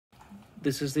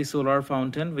this is the solar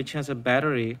fountain, which has a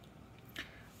battery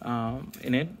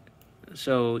in it,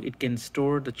 so it can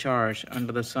store the charge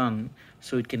under the sun,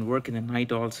 so it can work in the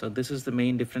night also. This is the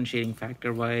main differentiating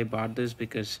factor why I bought this,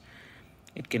 because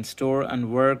it can store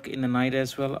and work in the night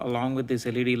as well, along with these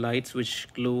LED lights which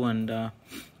glow and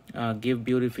give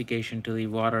beautification to the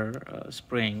water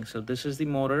spraying. So this is the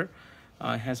motor.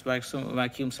 It has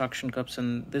vacuum suction cups,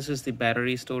 and this is the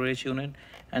battery storage unit.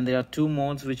 And there are two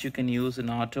modes which you can use in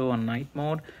auto and night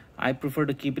mode. I prefer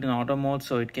to keep it in auto mode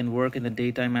so it can work in the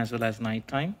daytime as well as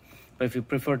nighttime. But if you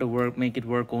prefer to make it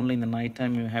work only in the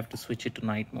nighttime, you have to switch it to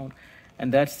night mode.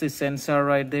 And that's the sensor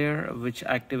right there, which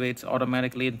activates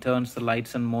automatically and turns the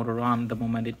lights and motor on the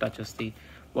moment it touches the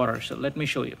water. So let me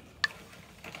show you.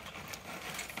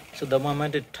 So the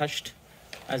moment it touched,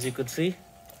 as you could see,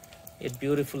 it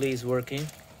beautifully is working,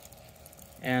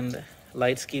 and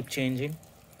lights keep changing.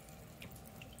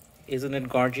 Isn't it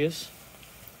gorgeous?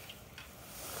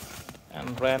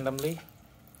 And randomly.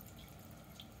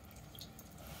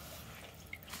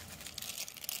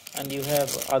 And you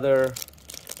have other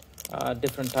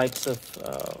different types of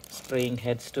spraying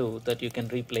heads too that you can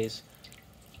replace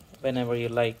whenever you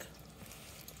like.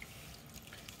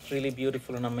 It's really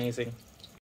beautiful and amazing.